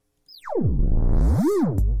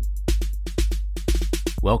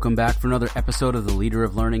Welcome back for another episode of the Leader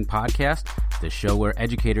of Learning podcast, the show where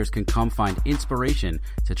educators can come find inspiration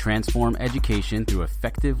to transform education through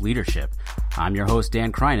effective leadership. I'm your host,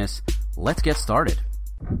 Dan Kreines. Let's get started.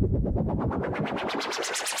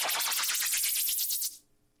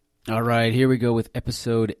 All right, here we go with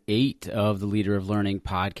episode 8 of the Leader of Learning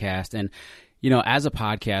podcast. And as a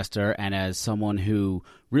podcaster and as someone who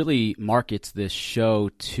really markets this show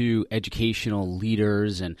to educational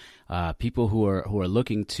leaders and people who are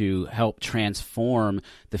looking to help transform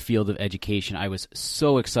the field of education, I was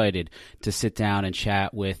so excited to sit down and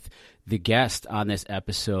chat with the guest on this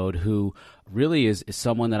episode, who really is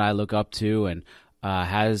someone that I look up to and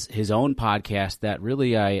has his own podcast that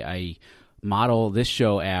really I model this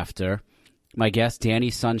show after. My guest, Danny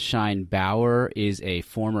Sunshine Bauer, is a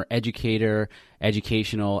former educator,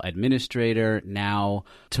 educational administrator, now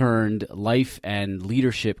turned life and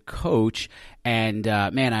leadership coach. And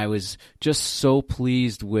I was just so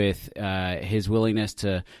pleased with his willingness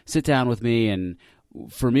to sit down with me and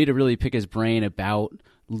for me to really pick his brain about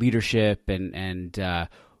leadership and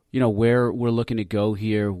where we're looking to go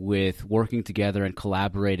here with working together and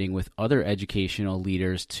collaborating with other educational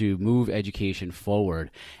leaders to move education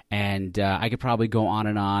forward. And I could probably go on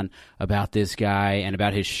and on about this guy and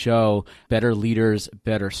about his show, Better Leaders,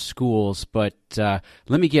 Better Schools. But let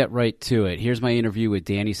me get right to it. Here's my interview with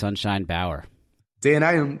Danny Sunshine Bauer. Dan,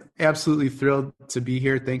 I am absolutely thrilled to be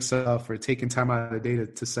here. Thanks for taking time out of the day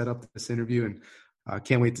to set up this interview, and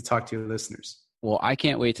can't wait to talk to your listeners. Well, I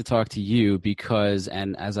can't wait to talk to you because,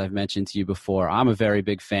 and as I've mentioned to you before, I'm a very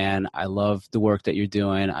big fan. I love the work that you're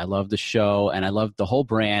doing. I love the show, and I love the whole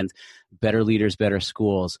brand, Better Leaders, Better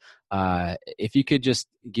Schools. If you could just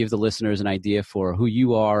give the listeners an idea for who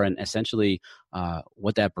you are and essentially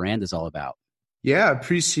what that brand is all about. Yeah, I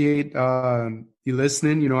appreciate you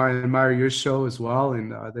listening. I admire your show as well,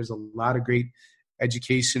 and there's a lot of great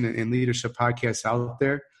education and leadership podcasts out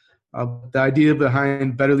there. The idea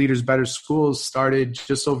behind Better Leaders, Better Schools started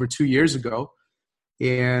just over 2 years ago.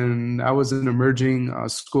 And I was an emerging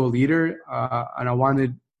school leader, and I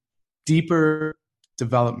wanted deeper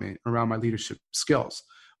development around my leadership skills.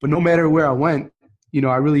 But no matter where I went,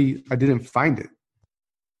 I didn't find it.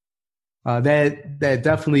 That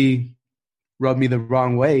definitely rubbed me the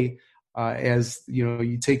wrong way, as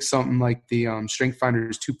you take something like the Strength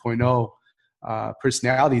Finders 2.0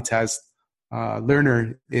 personality test.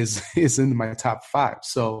 Learner is in my top 5.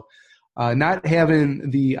 So not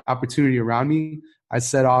having the opportunity around me, I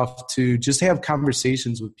set off to just have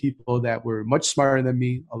conversations with people that were much smarter than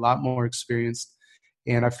me, a lot more experienced.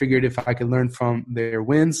 And I figured if I could learn from their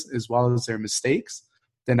wins as well as their mistakes,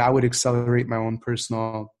 then I would accelerate my own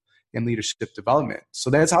personal and leadership development. So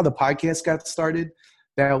that's how the podcast got started.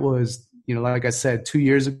 That was, like I said, 2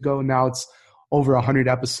 years ago. Now it's over 100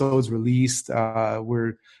 episodes released.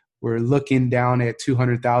 We're looking down at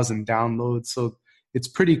 200,000 downloads. So it's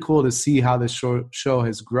pretty cool to see how the show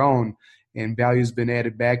has grown and value's been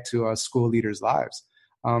added back to school leaders' lives.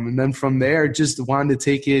 And then from there, just wanted to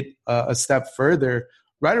take it a step further.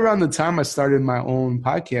 Right around the time I started my own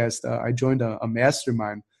podcast, I joined a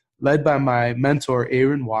mastermind led by my mentor,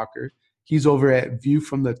 Aaron Walker. He's over at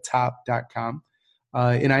viewfromthetop.com.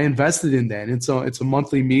 And I invested in that. And so it's a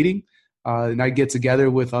monthly meeting. And I get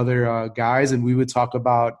together with other guys, and we would talk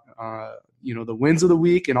about the wins of the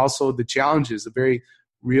week and also the challenges, the very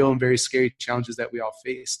real and very scary challenges that we all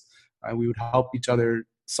faced. We would help each other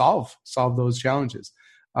solve those challenges.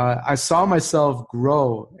 I saw myself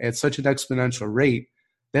grow at such an exponential rate.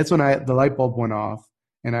 That's when the light bulb went off,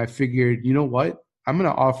 and I figured, you know what? I'm going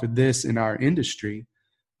to offer this in our industry,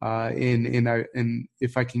 and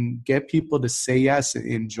if I can get people to say yes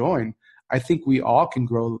and join, I think we all can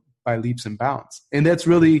grow by leaps and bounds. And that's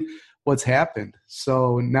really what's happened.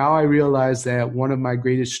 So now I realize that one of my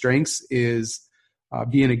greatest strengths is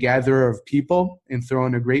being a gatherer of people and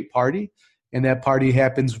throwing a great party. And that party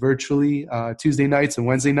happens virtually Tuesday nights and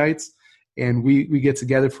Wednesday nights. And we get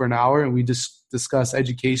together for an hour and we just discuss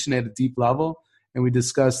education at a deep level. And we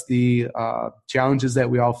discuss the challenges that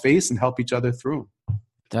we all face and help each other through.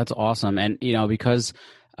 That's awesome. And, because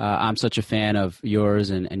I'm such a fan of yours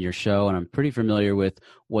and your show, and I'm pretty familiar with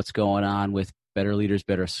what's going on with Better Leaders,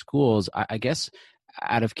 Better Schools. I guess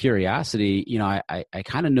out of curiosity, I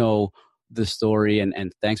kind of know the story,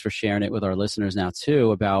 and thanks for sharing it with our listeners now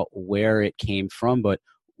too, about where it came from, but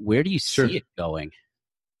where do you see it going?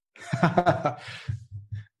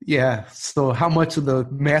 Yeah. So how much of the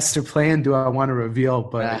master plan do I want to reveal?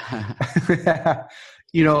 But,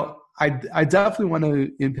 I definitely want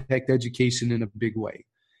to impact education in a big way.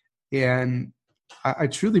 And I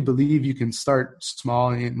truly believe you can start small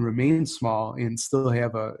and remain small and still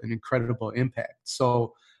have an incredible impact.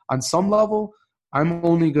 So on some level, I'm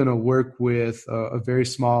only going to work with a very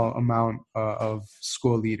small amount of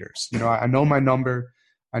school leaders. I know my number.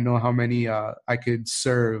 I know how many I could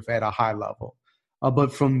serve at a high level.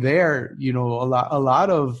 But from there, a lot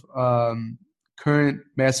of current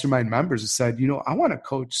mastermind members have said, I want to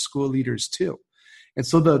coach school leaders too. And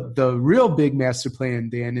so the real big master plan,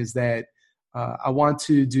 Dan, is that I want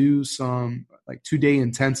to do some like 2-day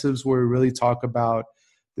intensives where we really talk about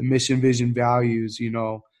the mission, vision, values,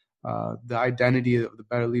 the identity of the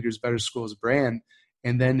Better Leaders, Better Schools brand,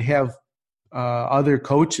 and then have other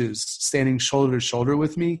coaches standing shoulder to shoulder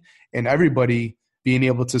with me and everybody being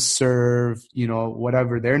able to serve,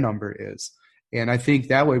 whatever their number is. And I think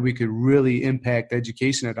that way we could really impact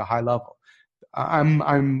education at a high level.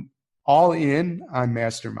 I'm all in on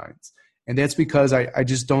masterminds. And that's because I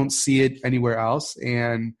just don't see it anywhere else,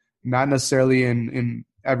 and not necessarily in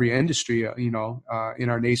every industry, in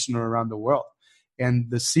our nation or around the world.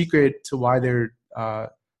 And the secret to why they're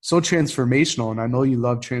so transformational, and I know you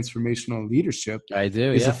love transformational leadership, I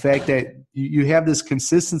do, is the fact that you have this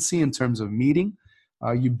consistency in terms of meeting.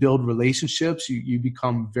 You build relationships. You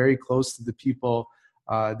become very close to the people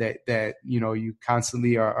that you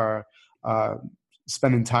constantly are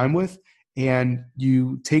spending time with. And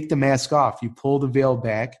you take the mask off, you pull the veil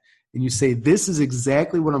back, and you say, this is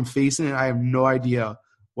exactly what I'm facing, and I have no idea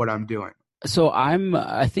what I'm doing. So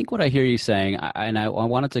I think what I hear you saying, and I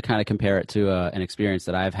wanted to kind of compare it to an experience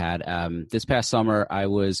that I've had. This past summer, I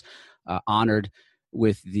was honored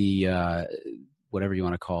with the, whatever you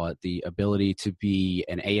want to call it, the ability to be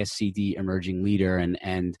an ASCD emerging leader.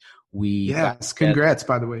 And we... Yes, congrats,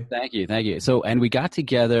 by the way. Thank you. So, and we got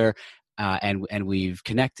together and we've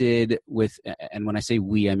connected with, and when I say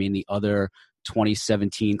we, I mean the other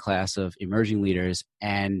 2017 class of emerging leaders.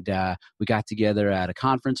 And we got together at a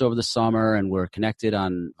conference over the summer, and we're connected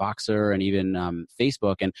on Voxer and even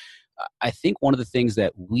Facebook. And I think one of the things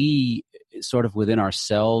that we sort of within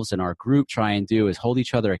ourselves and our group try and do is hold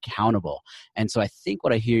each other accountable. And so I think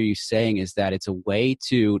what I hear you saying is that it's a way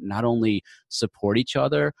to not only support each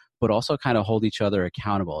other, but also kind of hold each other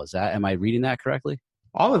accountable. Am I reading that correctly?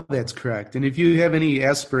 All of that's correct. And if you have any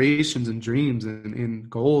aspirations and dreams and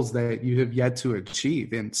goals that you have yet to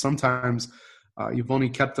achieve, and sometimes you've only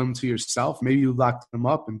kept them to yourself, maybe you locked them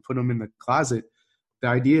up and put them in the closet. The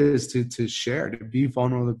idea is to share, to be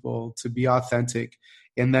vulnerable, to be authentic,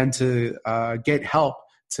 and then to get help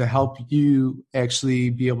to help you actually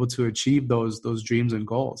be able to achieve those dreams and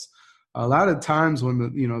goals. A lot of times when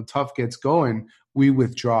the tough gets going, we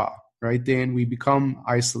withdraw, right? Then we become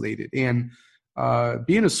isolated. And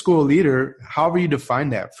being a school leader, however you define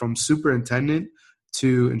that, from superintendent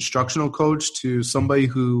to instructional coach to somebody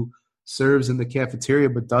who serves in the cafeteria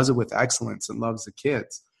but does it with excellence and loves the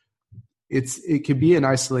kids, it can be an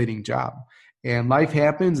isolating job. And life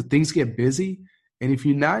happens and things get busy. And if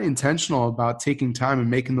you're not intentional about taking time and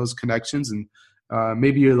making those connections, and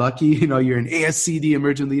maybe you're lucky, you're an ASCD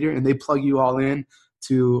emergent leader and they plug you all in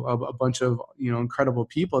to a bunch of incredible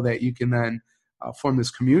people that you can then form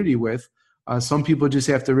this community with. Some people just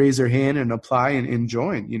have to raise their hand and apply and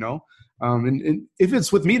join, and if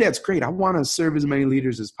it's with me, that's great. I want to serve as many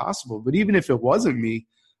leaders as possible. But even if it wasn't me,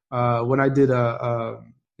 when I did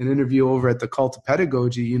an interview over at the Cult of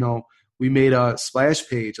Pedagogy, we made a splash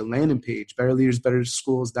page, a landing page,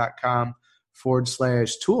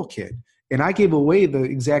 betterleadersbetterschools.com/toolkit. And I gave away the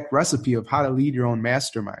exact recipe of how to lead your own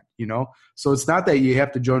mastermind, So it's not that you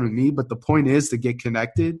have to join with me, but the point is to get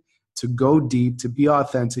connected, to go deep, to be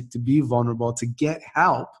authentic, to be vulnerable, to get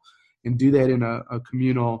help, and do that in a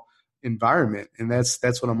communal environment. And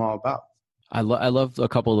that's what I'm all about. I love a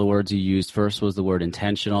couple of the words you used. First was the word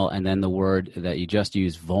intentional, and then the word that you just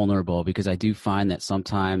used, vulnerable, because I do find that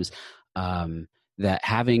sometimes that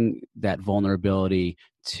having that vulnerability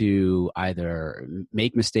to either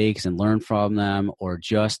make mistakes and learn from them, or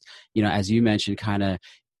just, as you mentioned, kind of,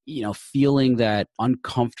 feeling that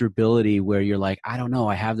uncomfortability where you're like, I don't know,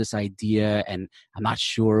 I have this idea and I'm not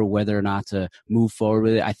sure whether or not to move forward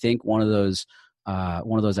with it. I think one of those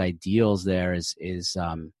ideals there is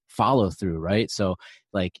follow through, right? So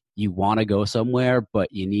like you want to go somewhere,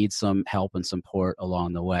 but you need some help and support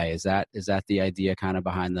along the way. Is that the idea kind of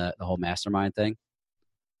behind the whole mastermind thing?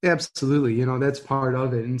 Absolutely. That's part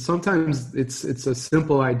of it. And sometimes it's a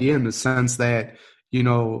simple idea in the sense that,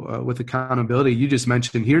 with accountability, you just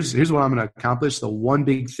mentioned, here's what I'm going to accomplish. The one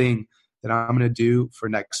big thing that I'm going to do for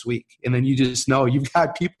next week. And then you just know you've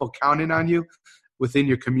got people counting on you within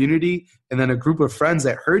your community, and then a group of friends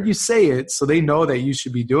that heard you say it, so they know that you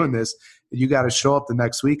should be doing this. You got to show up the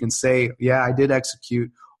next week and say, yeah, I did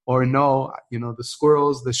execute, or no, the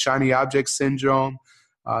squirrels, the shiny object syndrome,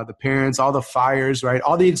 the parents, all the fires, right?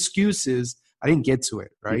 All the excuses, I didn't get to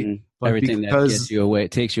it, right? Mm-hmm. But Everything that gets you away,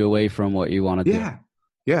 takes you away from what you want to do.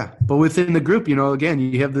 Yeah. But within the group, again,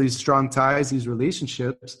 you have these strong ties, these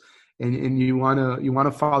relationships, and you want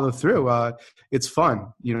to follow through. It's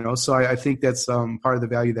fun, so I think that's part of the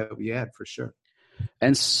value that we add for sure.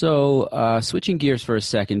 And so, switching gears for a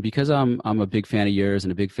second, because I'm a big fan of yours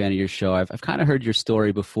and a big fan of your show. I've kind of heard your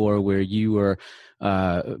story before, where you were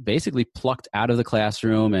basically plucked out of the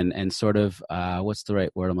classroom and sort of what's the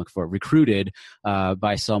right word I'm looking for? Recruited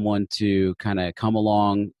by someone to kind of come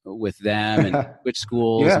along with them and switch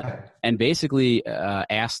schools, and basically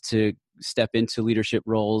asked to step into leadership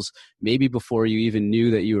roles maybe before you even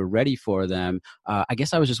knew that you were ready for them. I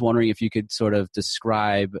guess I was just wondering if you could sort of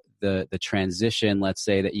describe the transition, let's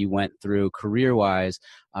say, that you went through career-wise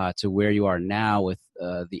to where you are now with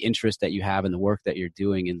the interest that you have in the work that you're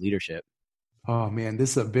doing in leadership. Oh man,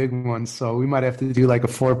 this is a big one. So we might have to do like a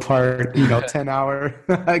 4-part, 10-hour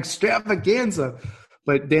extravaganza.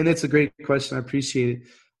 But Dan, that's a great question. I appreciate it.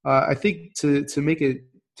 I think to make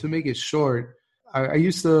it short, I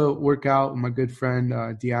used to work out with my good friend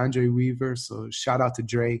DeAndre Weaver. So shout out to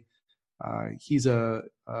Dre. He has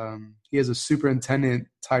a superintendent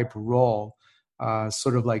type role,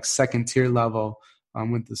 sort of like second tier level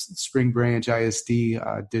with the Spring Branch ISD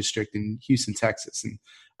district in Houston, Texas. And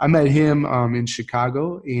I met him in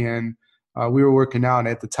Chicago, and we were working out.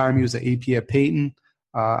 At the time, he was an AP at Peyton.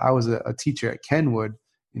 I was a teacher at Kenwood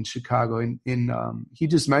in Chicago, and he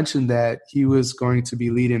just mentioned that he was going to be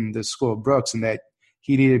leading the school of Brooks, and that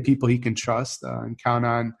he needed people he can trust and count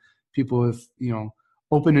on, people with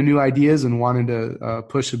open to new ideas and wanting to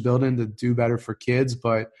push a building to do better for kids,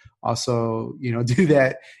 but also do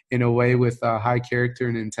that in a way with high character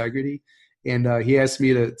and integrity. And he asked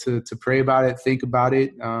me to pray about it, think about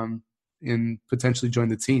it, and potentially join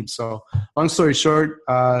the team. So long story short,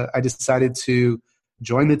 I decided to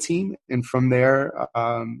join the team, and from there,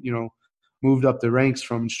 moved up the ranks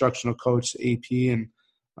from instructional coach to AP, and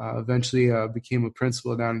eventually became a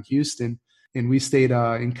principal down in Houston. And we stayed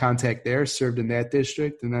in contact there, served in that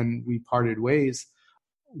district, and then we parted ways.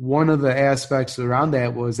 One of the aspects around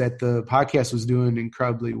that was that the podcast was doing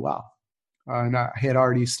incredibly well. And I had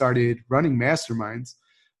already started running Masterminds.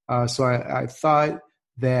 So I thought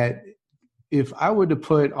that if I were to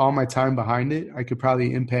put all my time behind it, I could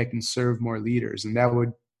probably impact and serve more leaders. And that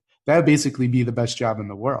would basically be the best job in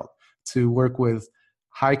the world, to work with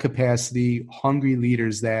high capacity, hungry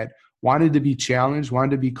leaders that wanted to be challenged,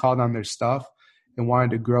 wanted to be called on their stuff, and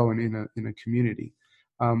wanted to grow in a community.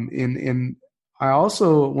 And I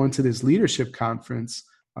also went to this leadership conference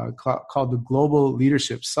called the Global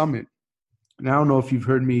Leadership Summit. And I don't know if you've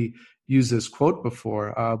heard me use this quote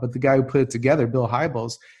before, but the guy who put it together, Bill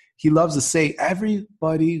Hybels, he loves to say,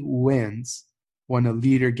 everybody wins when a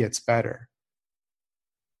leader gets better.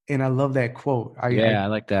 And I love that quote. I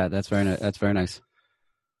like that. That's very nice.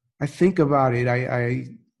 I think about it. I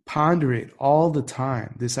ponder it all the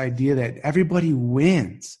time, this idea that everybody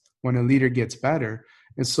wins when a leader gets better.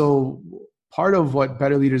 And so part of what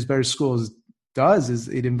Better Leaders, Better Schools does is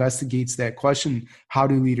it investigates that question, how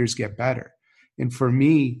do leaders get better? And for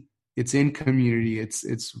me, it's in community.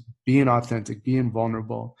 It's being authentic, being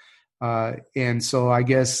vulnerable. And so I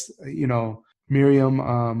guess, Miriam,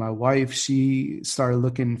 my wife, she started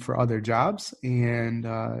looking for other jobs, and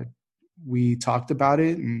we talked about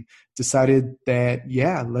it and decided that,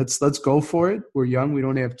 let's go for it. We're young. We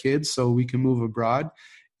don't have kids, so we can move abroad,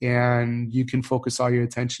 and you can focus all your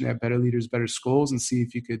attention at Better Leaders, Better Schools, and see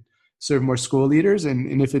if you could serve more school leaders.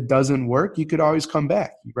 And if it doesn't work, you could always come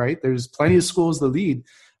back, right? There's plenty of schools to lead,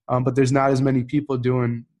 but there's not as many people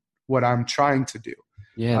doing what I'm trying to do.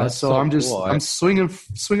 Yeah, so I'm just cool. I'm swinging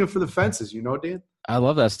for the fences, Dan. I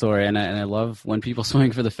love that story, and I love when people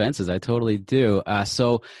swing for the fences. I totally do.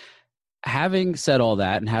 So, having said all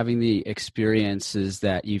that, and having the experiences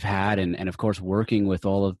that you've had, and of course working with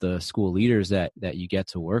all of the school leaders that you get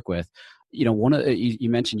to work with, you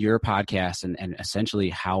mentioned your podcast and essentially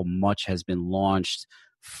how much has been launched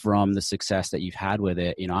from the success that you've had with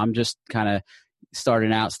it. I'm just kind of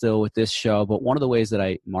starting out still with this show, but one of the ways that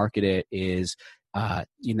I market it is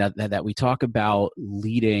that we talk about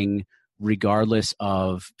leading regardless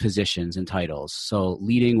of positions and titles. So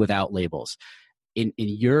leading without labels. In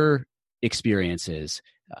your experiences,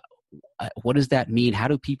 what does that mean? How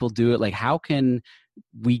do people do it? Like, how can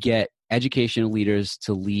we get educational leaders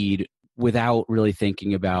to lead without really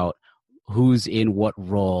thinking about who's in what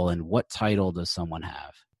role and what title does someone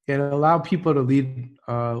have? And allow people to lead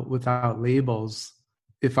without labels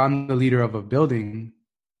if I'm the leader of a building,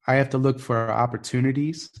 I have to look for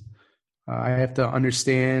opportunities. I have to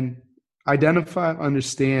identify,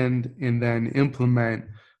 understand, and then implement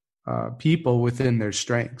people within their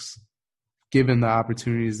strengths, given the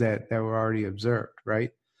opportunities that were already observed,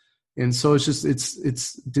 right? And so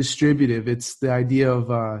it's distributive. It's the idea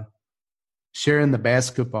of sharing the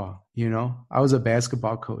basketball. I was a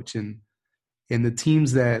basketball coach, and the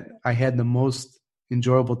teams that I had the most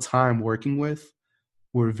enjoyable time working with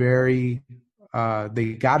were they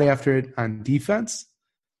got after it on defense,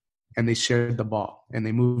 and they shared the ball and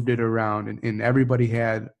they moved it around, and everybody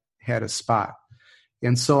had a spot.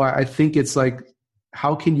 And so I think it's like,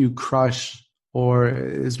 how can you crush, or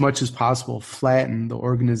as much as possible, flatten the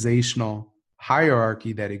organizational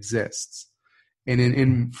hierarchy that exists?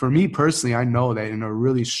 And for me personally, I know that in a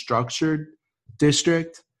really structured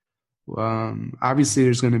district, obviously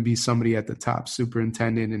there's going to be somebody at the top,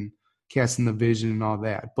 superintendent and casting the vision and all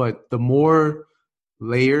that. But the more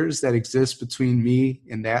layers that exist between me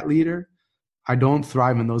and that leader, I don't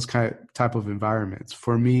thrive in those type of environments.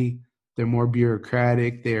 For me, they're more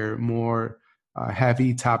bureaucratic. They're more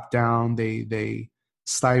heavy, top down. They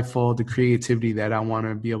stifle the creativity that I want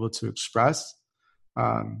to be able to express.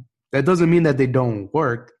 That doesn't mean that they don't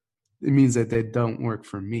work. It means that they don't work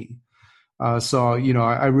for me. So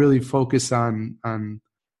I really focus on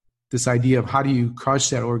this idea of how do you crush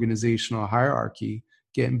that organizational hierarchy,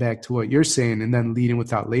 getting back to what you're saying, and then leading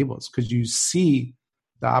without labels, because you see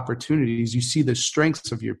the opportunities, you see the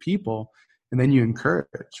strengths of your people, and then you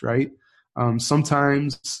encourage, right?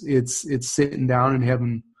 Sometimes it's sitting down and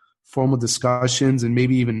having formal discussions and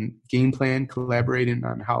maybe even game plan, collaborating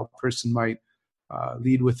on how a person might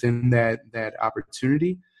lead within that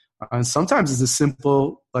opportunity. And sometimes it's as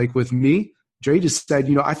simple, like with me, Dre just said,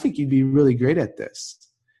 I think you'd be really great at this.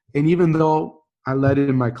 And even though I led it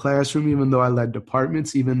in my classroom, even though I led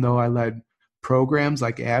departments, even though I led programs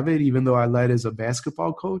like Avid, even though I led as a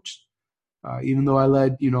basketball coach, even though I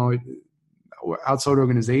led, outside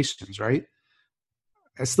organizations, right?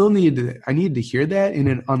 I needed to hear that, and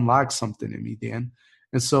it unlocked something in me, Dan.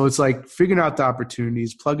 And so it's like figuring out the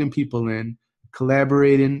opportunities, plugging people in,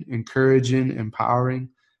 collaborating, encouraging, empowering.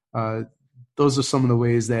 Those are some of the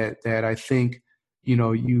ways that I think,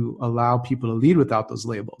 you allow people to lead without those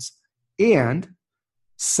labels, and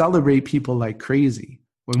celebrate people like crazy.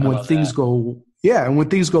 When things go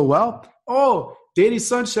well, oh, Danny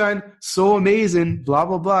Sunshine, so amazing, blah,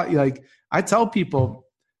 blah, blah. Like, I tell people,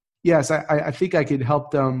 yes, I think I could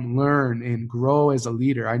help them learn and grow as a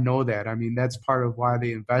leader. I know that. I mean, that's part of why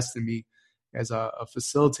they invest in me as a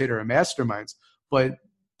facilitator of Masterminds. But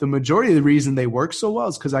the majority of the reason they work so well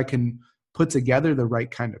is because I can put together the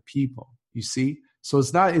right kind of people, you see? So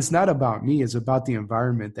it's not about me. It's about the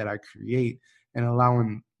environment that I create and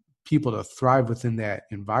allowing people to thrive within that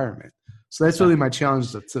environment. So that's really my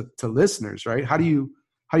challenge to listeners, right? How do you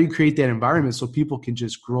create that environment so people can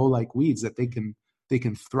just grow like weeds, that they can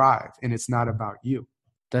thrive, and it's not about you?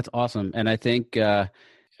 That's awesome. And I think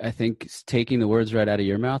taking the words right out of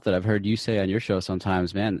your mouth that I've heard you say on your show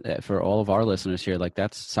sometimes, man, for all of our listeners here, like,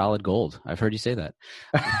 that's solid gold. I've heard you say that.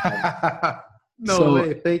 No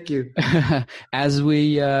way. Thank you. As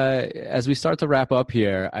we start to wrap up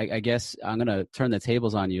here, I guess I'm going to turn the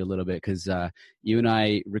tables on you a little bit, because you and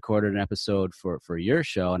I recorded an episode for your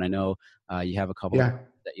show, and I know you have a couple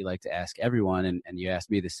that you like to ask everyone, and you asked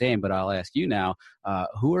me the same, but I'll ask you now.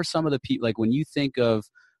 Who are some of the people, like, when you think of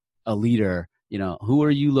a leader, who are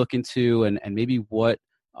you looking to, and maybe what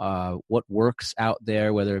works out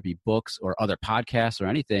there, whether it be books or other podcasts or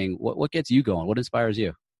anything? What gets you going? What inspires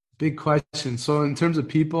you? Big question. So in terms of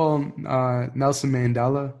people, Nelson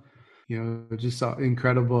Mandela, just an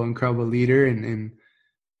incredible leader, and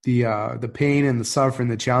the pain and the suffering,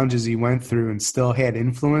 the challenges he went through, and still had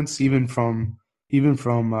influence even from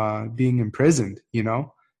being imprisoned.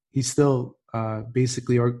 He still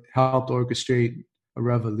basically helped orchestrate a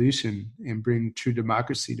revolution and bring true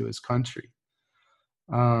democracy to his country.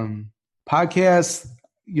 Podcasts,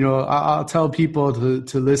 I'll tell people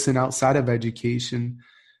to listen outside of education.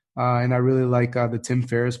 And I really like the Tim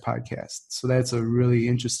Ferriss podcast. So that's a really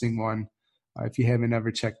interesting one if you haven't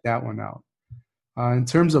ever checked that one out. In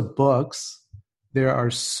terms of books, there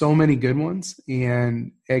are so many good ones.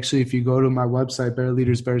 And actually, if you go to my website,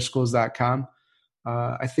 betterleadersbetterschools.com,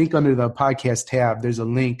 I think under the podcast tab, there's a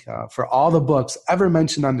link for all the books ever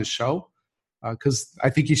mentioned on the show, because I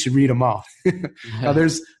think you should read them all. Now,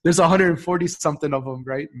 there's 140 something of them,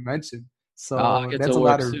 right, mentioned. So I'll get to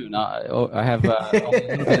work soon. I have a little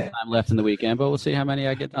bit of time left in the weekend, but we'll see how many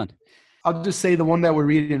I get done. I'll just say the one that we're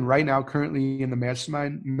reading right now, currently in the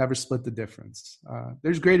Mastermind, Never Split the Difference.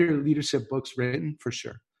 There's greater leadership books written for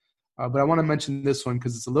sure. But I want to mention this one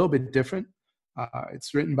because it's a little bit different.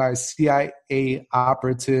 It's written by a CIA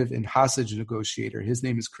operative and hostage negotiator. His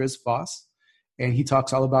name is Chris Voss, and he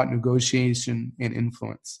talks all about negotiation and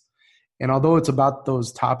influence. And although it's about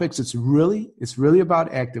those topics, it's really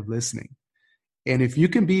about active listening. And if you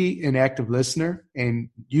can be an active listener, and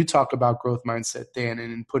you talk about growth mindset, Dan,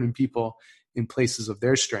 and putting people in places of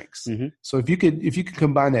their strengths. Mm-hmm. So if you could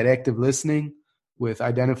combine that active listening with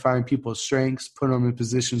identifying people's strengths, putting them in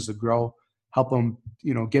positions to grow, help them,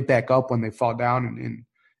 get back up when they fall down,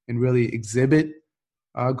 and really exhibit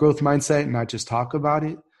growth mindset and not just talk about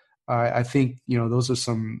it. I think, those are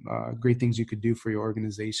some great things you could do for your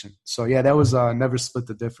organization. So yeah, that was Never Split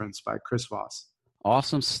the Difference by Chris Voss.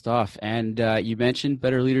 Awesome stuff. And you mentioned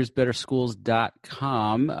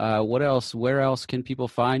betterleadersbetterschools.com. What else? Where else can people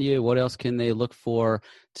find you? What else can they look for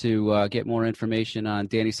to get more information on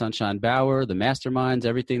Danny Sunshine Bauer, the Masterminds,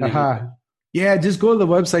 everything? Yeah, just go to the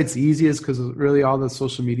website. It's easiest because really all the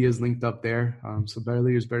social media is linked up there. So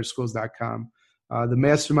betterleadersbetterschools.com. The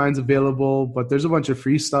Mastermind's available, but there's a bunch of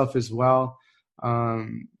free stuff as well.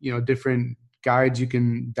 Different guides you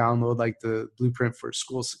can download, like the Blueprint for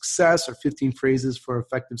School Success or 15 Phrases for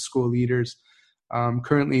Effective School Leaders.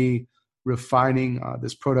 Currently refining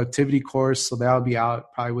this productivity course, so that'll be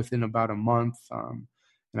out probably within about a month. And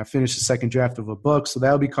I finished the second draft of a book, so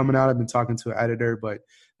that'll be coming out. I've been talking to an editor, but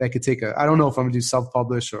that could take I don't know if I'm going to do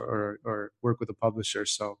self-publish or work with a publisher.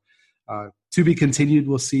 So to be continued,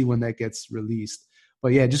 we'll see when that gets released.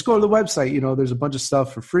 But yeah, just go to the website. There's a bunch of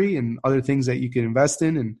stuff for free and other things that you can invest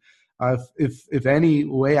in. And if any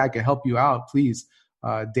way I can help you out, please,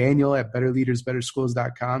 Daniel at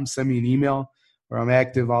betterleadersbetterschools.com. Send me an email, where I'm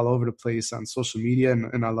active all over the place on social media,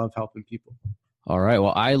 and I love helping people. All right.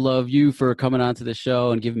 Well, I love you for coming on to the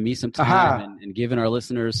show and giving me some time and giving our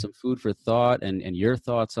listeners some food for thought and your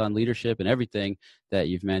thoughts on leadership and everything that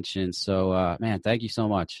you've mentioned. So, man, thank you so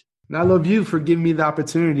much. And I love you for giving me the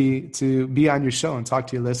opportunity to be on your show and talk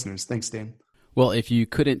to your listeners. Thanks, Dan. Well, if you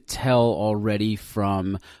couldn't tell already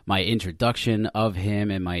from my introduction of him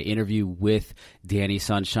and my interview with Danny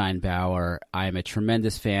Sunshine Bauer, I am a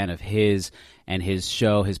tremendous fan of his and his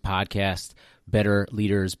show, his podcast, Better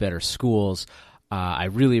Leaders, Better Schools. I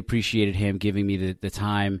really appreciated him giving me the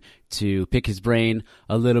time to pick his brain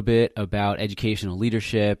a little bit about educational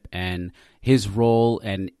leadership and his role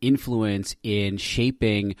and influence in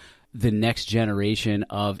shaping the next generation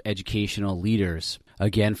of educational leaders.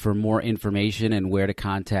 Again, for more information and where to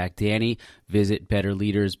contact Danny, visit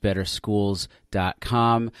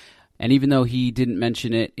betterleadersbetterschools.com. And even though he didn't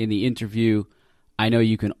mention it in the interview, I know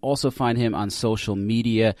you can also find him on social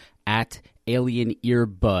media at Alien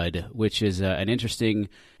Earbud, which is an interesting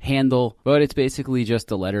handle, but it's basically just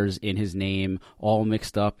the letters in his name all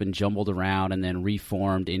mixed up and jumbled around and then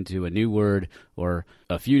reformed into a new word or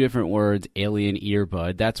a few different words, Alien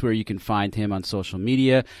Earbud. That's where you can find him on social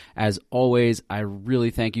media. As always, I really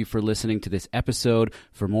thank you for listening to this episode.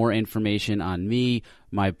 For more information on me,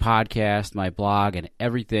 my podcast, my blog, and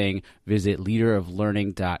everything, visit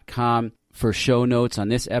leaderoflearning.com. For show notes on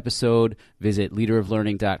this episode, visit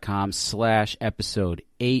leaderoflearning.com/episode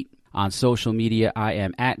 8. On social media, I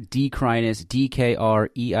am at Dkreines,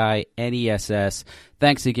 DKREINESS.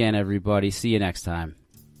 Thanks again, everybody. See you next time.